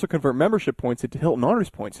you can also convert membership points into Hilton Honors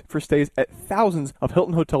points for stays at thousands of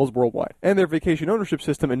Hilton hotels worldwide. And their vacation ownership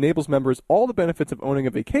system enables members all the benefits of owning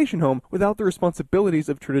a vacation home without the responsibilities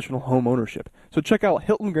of traditional home ownership. So check out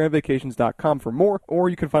HiltonGrandVacations.com for more, or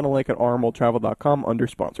you can find a link at RMWorldTravel.com under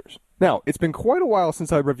sponsors. Now, it's been quite a while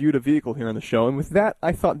since I reviewed a vehicle here on the show, and with that,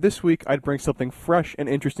 I thought this week I'd bring something fresh and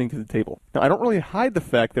interesting to the table. Now, I don't really hide the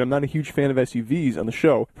fact that I'm not a huge fan of SUVs on the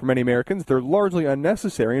show. For many Americans, they're largely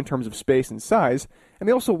unnecessary in terms of space and size, and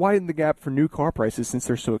they also widen the gap for new car prices since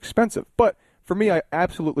they're so expensive. But for me, I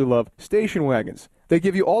absolutely love station wagons. They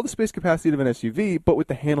give you all the space capacity of an SUV, but with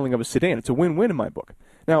the handling of a sedan. It's a win-win in my book.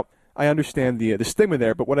 Now, I understand the stigma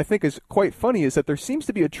there, but what I think is quite funny is that there seems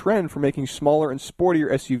to be a trend for making smaller and sportier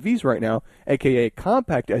SUVs right now, aka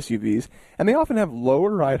compact SUVs, and they often have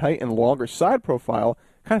lower ride height and longer side profile.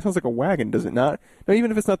 Kind of sounds like a wagon, does it not? Now,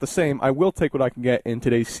 even if it's not the same, I will take what I can get in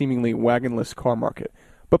today's seemingly wagonless car market.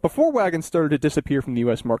 But before wagons started to disappear from the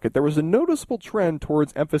U.S. market, there was a noticeable trend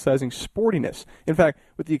towards emphasizing sportiness. In fact,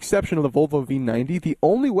 with the exception of the Volvo V90, the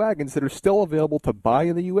only wagons that are still available to buy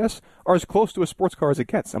in the U.S. are as close to a sports car as it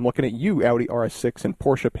gets. I'm looking at you, Audi RS6 and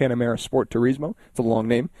Porsche Panamera Sport Turismo. It's a long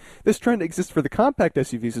name. This trend exists for the compact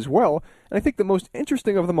SUVs as well, and I think the most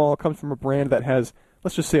interesting of them all comes from a brand that has,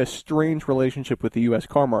 let's just say, a strange relationship with the U.S.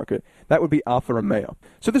 car market. That would be Alfa Romeo.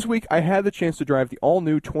 So this week, I had the chance to drive the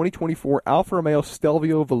all-new 2024 Alfa Romeo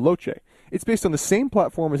Stelvio Veloce. It's based on the same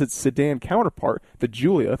platform as its sedan counterpart, the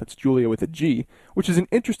Giulia, that's Giulia with a G, which is an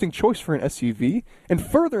interesting choice for an SUV, and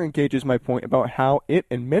further engages my point about how it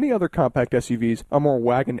and many other compact SUVs are more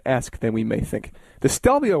wagon-esque than we may think. The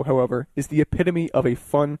Stelvio, however, is the epitome of a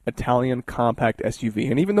fun Italian compact SUV,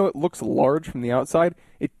 and even though it looks large from the outside,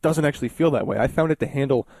 it doesn't actually feel that way. I found it to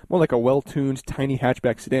handle more like a well-tuned, tiny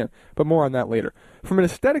hatchback sedan, but more on that later. From an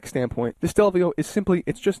aesthetic standpoint, the Stelvio is simply,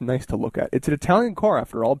 it's just nice to look at. It's an Italian car,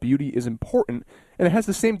 after all. Beauty is important, and it has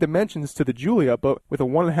the same dimensions to the Giulia, but with a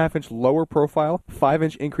 1.5-inch lower profile,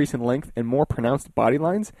 5-inch increase in length, and more pronounced body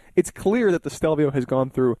lines. It's clear that the Stelvio has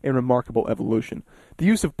gone through a remarkable evolution. The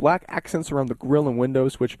use of black accents around the grille and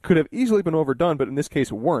windows, which could have easily been overdone, but in this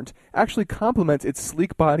case weren't, actually complements its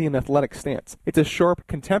sleek body and athletic stance. It's a sharp,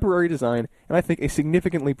 contemporary design, and I think a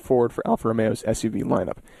significant leap forward for Alfa Romeo's SUV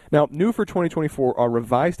lineup. Now, new for 2024 are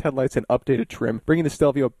revised headlights and updated trim, bringing the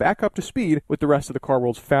Stelvio back up to speed with the rest of the car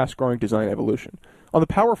world's fast-growing design evolution. On the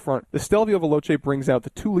power front, the Stelvio Veloce brings out the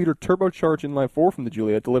 2-liter turbocharged inline-4 from the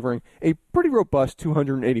Giulia, delivering a pretty robust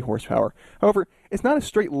 280 horsepower. However, it's not a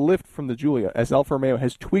straight lift from the Giulia, as Alfa Romeo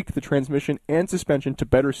has tweaked the transmission and suspension to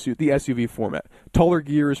better suit the SUV format. Taller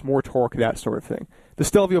gears, more torque, that sort of thing. The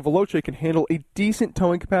Stelvio Veloce can handle a decent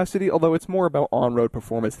towing capacity, although it's more about on-road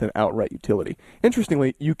performance than outright utility.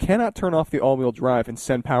 Interestingly, you cannot turn off the all-wheel drive and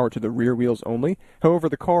send power to the rear wheels only. However,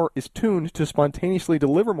 the car is tuned to spontaneously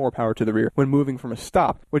deliver more power to the rear when moving from a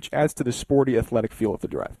stop, which adds to the sporty, athletic feel of the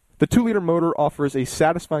drive. The 2-liter motor offers a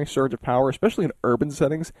satisfying surge of power, especially in urban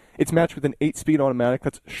settings. It's matched with an 8-speed automatic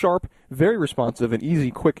that's sharp, very responsive, and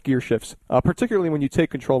easy, quick gear shifts, particularly when you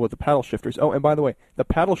take control with the paddle shifters. Oh, and by the way, the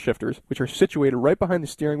paddle shifters, which are situated right behind the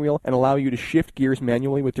steering wheel and allow you to shift gears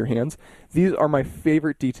manually with your hands, these are my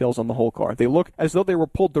favorite details on the whole car. They look as though they were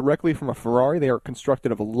pulled directly from a Ferrari. They are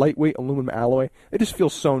constructed of a lightweight aluminum alloy. They just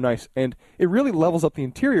feel so nice, and it really levels up the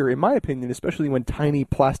interior, in my opinion, especially when tiny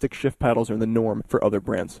plastic shift paddles are the norm for other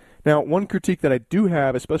brands. Now, one critique that I do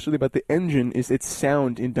have, especially about the engine, is its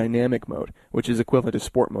sound in dynamic mode, which is equivalent to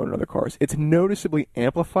sport mode in other cars. It's noticeably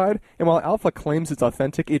amplified, and while Alfa claims it's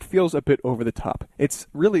authentic, it feels a bit over the top. It's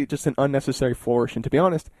really just an unnecessary flourish, and to be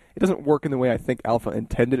honest, it doesn't work in the way I think Alfa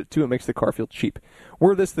intended it to. It makes the car feel cheap.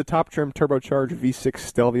 Were this the top-trim turbocharged V6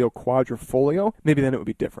 Stelvio Quadrifoglio, maybe then it would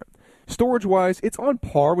be different. Storage-wise, it's on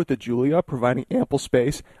par with the Giulia, providing ample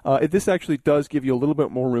space. This actually does give you a little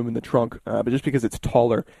bit more room in the trunk, but just because it's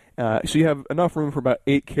taller. So you have enough room for about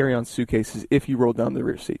 8 carry-on suitcases if you roll down the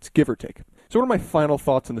rear seats, give or take. So what are my final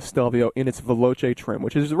thoughts on the Stelvio in its Veloce trim,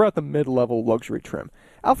 which is about the mid-level luxury trim?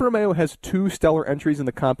 Alfa Romeo has 2 stellar entries in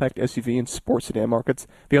the compact SUV and sports sedan markets,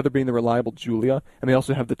 the other being the reliable Giulia, and they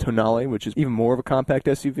also have the Tonale, which is even more of a compact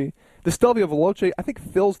SUV. The Stelvio Veloce, I think,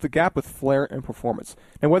 fills the gap with flair and performance.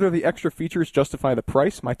 And whether the extra features justify the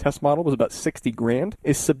price, my test model was about $60,000,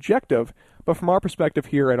 is subjective, but from our perspective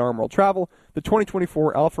here at RMWorldTravel, the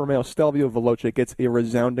 2024 Alfa Romeo Stelvio Veloce gets a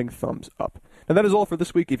resounding thumbs up. Now that is all for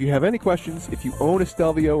this week. If you have any questions, if you own a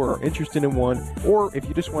Stelvio or are interested in one, or if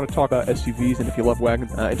you just want to talk about SUVs and if you love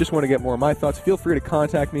wagons and just want to get more of my thoughts, feel free to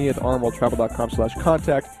contact me at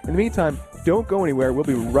rmworldtravel.com/contact. In the meantime, don't go anywhere. We'll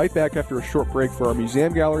be right back after a short break for our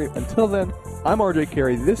museum gallery. Until then, I'm RJ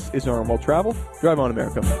Carey. This is RMWorldTravel. Drive on,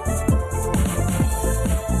 America.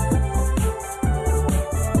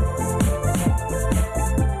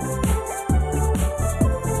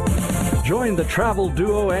 Join the travel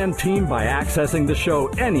duo and team by accessing the show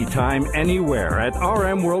anytime, anywhere at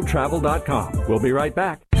rmworldtravel.com. We'll be right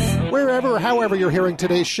back. Wherever or however you're hearing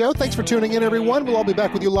today's show, thanks for tuning in, everyone. We'll all be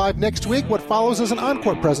back with you live next week. What follows is an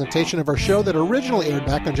encore presentation of our show that originally aired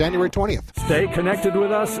back on January 20th. Stay connected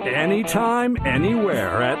with us anytime,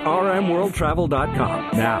 anywhere at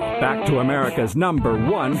rmworldtravel.com. Now, back to America's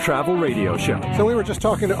 #1 travel radio show. So we were just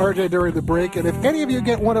talking to RJ during the break, and if any of you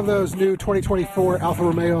get one of those new 2024 Alfa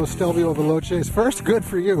Romeo Stelvio Veloces, first, good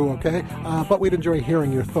for you, okay? But we'd enjoy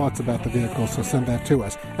hearing your thoughts about the vehicle, so send that to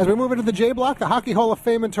us. As we move into the J Block, the Hockey Hall of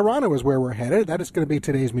Fame in Toronto, Toronto is where we're headed. That is going to be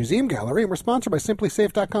today's museum gallery, and we're sponsored by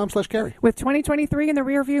simplysafe.com/Carey. With 2023 in the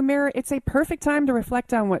rearview mirror, it's a perfect time to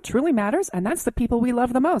reflect on what truly matters, and that's the people we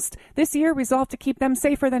love the most. This year, resolve to keep them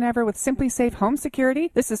safer than ever with Simply Safe Home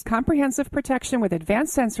Security. This is comprehensive protection with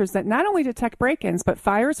advanced sensors that not only detect break-ins, but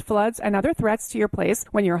fires, floods, and other threats to your place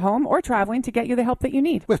when you're home or traveling to get you the help that you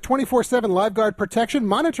need. With 24/7 LiveGuard protection,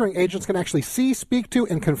 monitoring agents can actually see, speak to,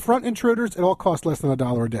 and confront intruders. It all costs less than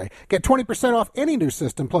 $1 a day. Get 20% off any new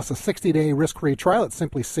system plus a 60-day risk-free trial at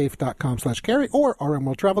simplysafe.com/Carey or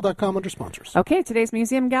RMWorldTravel.com under sponsors. Okay, today's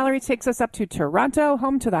museum gallery takes us up to Toronto,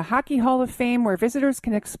 home to the Hockey Hall of Fame, where visitors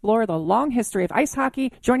can explore the long history of ice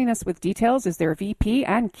hockey. Joining us with details is their VP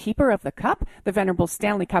and keeper of the cup, the venerable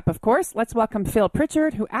Stanley Cup, of course. Let's welcome Phil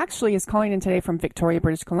Pritchard, who actually is calling in today from Victoria,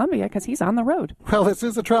 British Columbia, because he's on the road. Well, this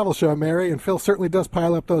is a travel show, Mary, and Phil certainly does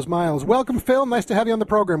pile up those miles. Welcome, Phil. Nice to have you on the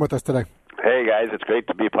program with us today. Hey, guys. It's great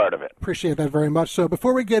to be part of it. Appreciate that very much. So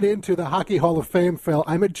before we get into the Hockey Hall of Fame, Phil,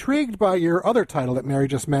 I'm intrigued by your other title that Mary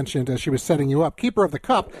just mentioned as she was setting you up, Keeper of the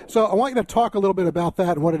Cup. So I want you to talk a little bit about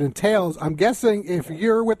that and what it entails. I'm guessing if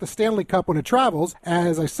you're with the Stanley Cup when it travels,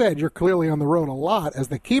 as I said, you're clearly on the road a lot as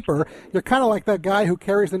the keeper. You're kind of like that guy who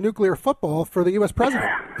carries the nuclear football for the U.S. president.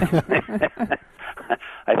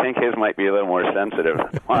 I think his might be a little more sensitive.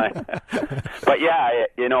 But yeah,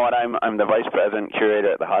 you know what? I'm the vice president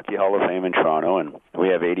curator at the Hockey Hall of Fame in Toronto, and we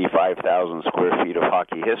have 85,000 square feet of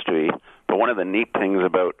hockey history. But one of the neat things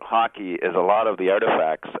about hockey is a lot of the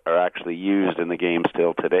artifacts are actually used in the game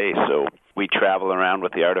still today. So we travel around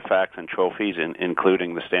with the artifacts and trophies,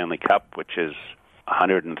 including the Stanley Cup, which is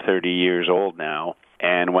 130 years old now.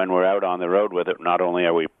 And when we're out on the road with it, not only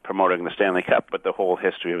are we promoting the Stanley Cup, but the whole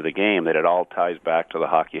history of the game, that it all ties back to the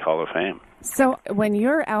Hockey Hall of Fame. So when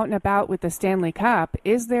you're out and about with the Stanley Cup,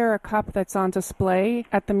 is there a cup that's on display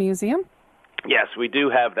at the museum? Yes, we do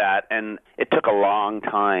have that, and it took a long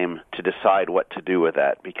time to decide what to do with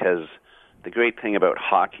that, because the great thing about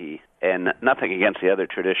hockey, and nothing against the other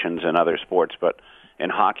traditions in other sports, but in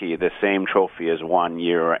hockey, the same trophy is 1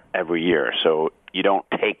 year every year. So you don't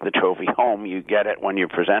take the trophy home, you get it when you're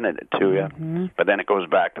presented it to you. Mm-hmm. But then it goes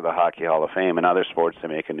back to the Hockey Hall of Fame. In other sports, they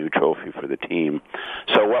make a new trophy for the team.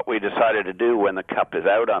 So what we decided to do when the cup is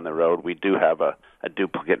out on the road, we do have a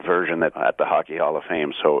duplicate version at the Hockey Hall of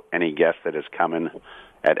Fame. So any guest that is coming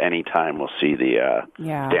at any time will see the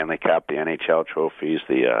Stanley Cup, the NHL trophies,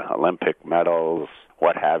 the Olympic medals,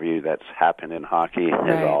 what have you, that's happened in hockey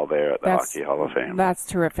is all there at the Hockey Hall of Fame. That's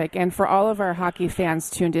terrific. And for all of our hockey fans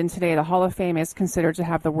tuned in today, the Hall of Fame is considered to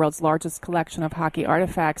have the world's largest collection of hockey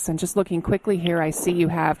artifacts. And just looking quickly here, I see you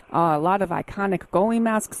have a lot of iconic goalie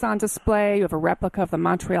masks on display. You have a replica of the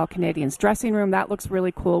Montreal Canadiens dressing room. That looks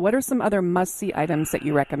really cool. What are some other must-see items that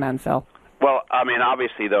you recommend, Phil? Well, I mean,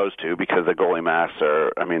 obviously those two, because the goalie masks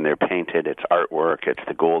are, I mean, they're painted, it's artwork, it's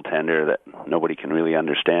the goaltender that nobody can really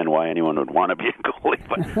understand why anyone would want to be a goalie,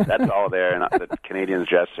 but that's all there in the Canadiens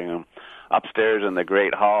dressing room. Upstairs in the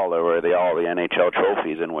Great Hall are where all the NHL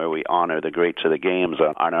trophies and where we honor the greats of the games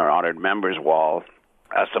on our honored members wall.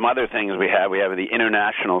 Some other things we have the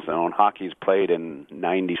international zone. Hockey's played in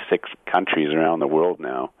 96 countries around the world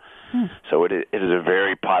now. So it is a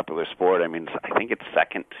very popular sport. I mean, I think it's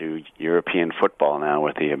second to European football now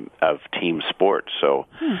with of team sports. So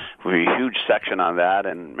we have a huge section on that,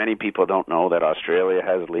 and many people don't know that Australia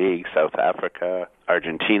has leagues, South Africa,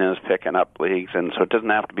 Argentina's picking up leagues, and so it doesn't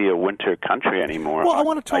have to be a winter country anymore. Well, I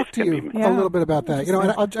want to talk to you a little bit about that. You know,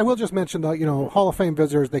 and I will just mention that, you know, Hall of Fame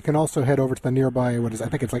visitors, they can also head over to the nearby, I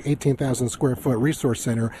think it's like 18,000 square foot resource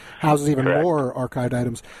center, houses even more archived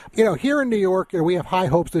items. You know, here in New York, we have high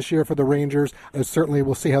hopes this year for the Rangers. Certainly,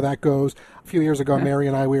 we'll see how that goes. A few years ago, Mary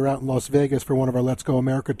and I, we were out in Las Vegas for one of our Let's Go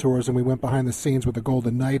America tours, and we went behind the scenes with the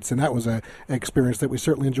Golden Knights, and that was an experience that we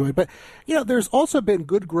certainly enjoyed. But, you know, there's also been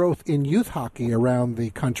good growth in youth hockey around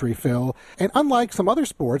the country, Phil. And unlike some other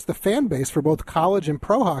sports, the fan base for both college and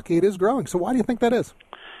pro hockey, it is growing. So why do you think that is?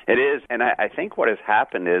 It is, and I think what has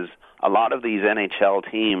happened is a lot of these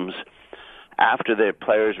NHL teams, after their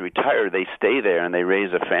players retire, they stay there and they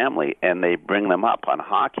raise a family and they bring them up on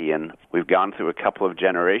hockey. And we've gone through a couple of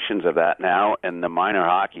generations of that now, and the minor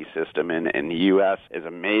hockey system in the U.S. is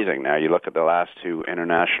amazing. Now, you look at the last two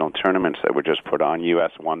international tournaments that were just put on.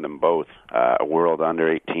 U.S. won them both, a World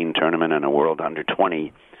Under-18 tournament and a World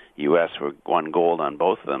Under-20. U.S. won gold on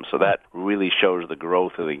both of them. So that really shows the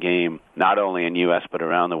growth of the game, not only in U.S. but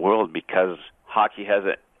around the world, because hockey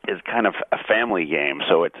is kind of a family game,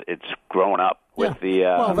 so it's grown up with the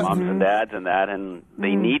moms and dads and that, and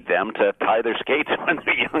they need them to tie their skates when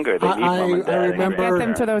they're younger. They need mom and dad. I remember, get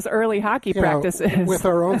them to those early hockey practices. With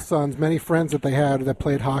our own sons, many friends that they had that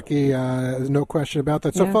played hockey, there's no question about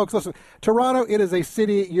that. So, folks, listen, Toronto, it is a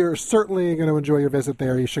city you're certainly going to enjoy your visit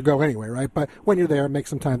there. You should go anyway, right? But when you're there, make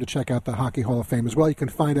some time to check out the Hockey Hall of Fame as well. You can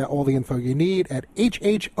find out all the info you need at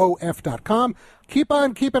hhof.com. Keep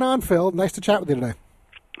on keeping on, Phil. Nice to chat with you today.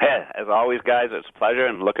 Yeah, as always, guys, it's a pleasure,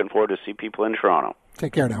 and looking forward to see people in Toronto.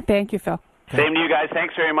 Take care now. Thank you, Phil. Same to you guys.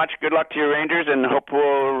 Thanks very much. Good luck to your Rangers, and hope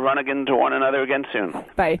we'll run into one another again soon.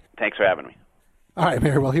 Bye. Thanks for having me. All right,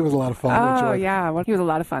 Mary. Well, he was a lot of fun. Oh, yeah. Well, he was a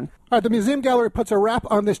lot of fun. All right, the Museum Gallery puts a wrap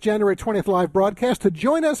on this January 20th live broadcast. To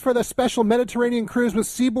join us for the special Mediterranean cruise with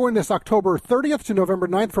Seabourn this October 30th to November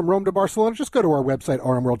 9th from Rome to Barcelona, just go to our website,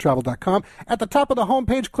 rmworldtravel.com. At the top of the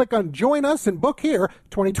homepage, click on Join Us and book here,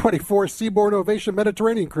 2024 Seabourn Ovation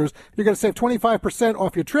Mediterranean Cruise. You're going to save 25%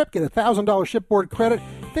 off your trip, get a $1,000 shipboard credit,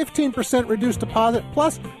 15% reduced deposit,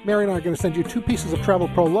 plus Mary and I are going to send you 2 pieces of Travel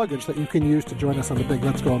Pro luggage that you can use to join us on the big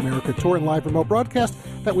Let's Go America tour and live remote broadcast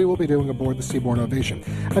that we will be doing aboard the Seabourn Ovation.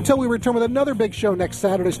 Until we return with another big show next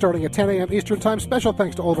Saturday starting at 10 a.m. Eastern Time. Special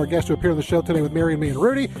thanks to all of our guests who appear on the show today with Mary and me and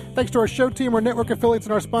Rudy. Thanks to our show team, our network affiliates,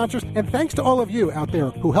 and our sponsors. And thanks to all of you out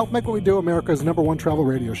there who help make what we do America's #1 travel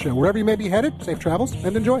radio show. Wherever you may be headed, safe travels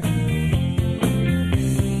and enjoy.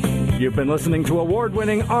 You've been listening to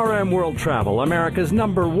award-winning RM World Travel, America's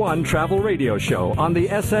 #1 travel radio show on the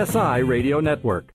SSI Radio Network.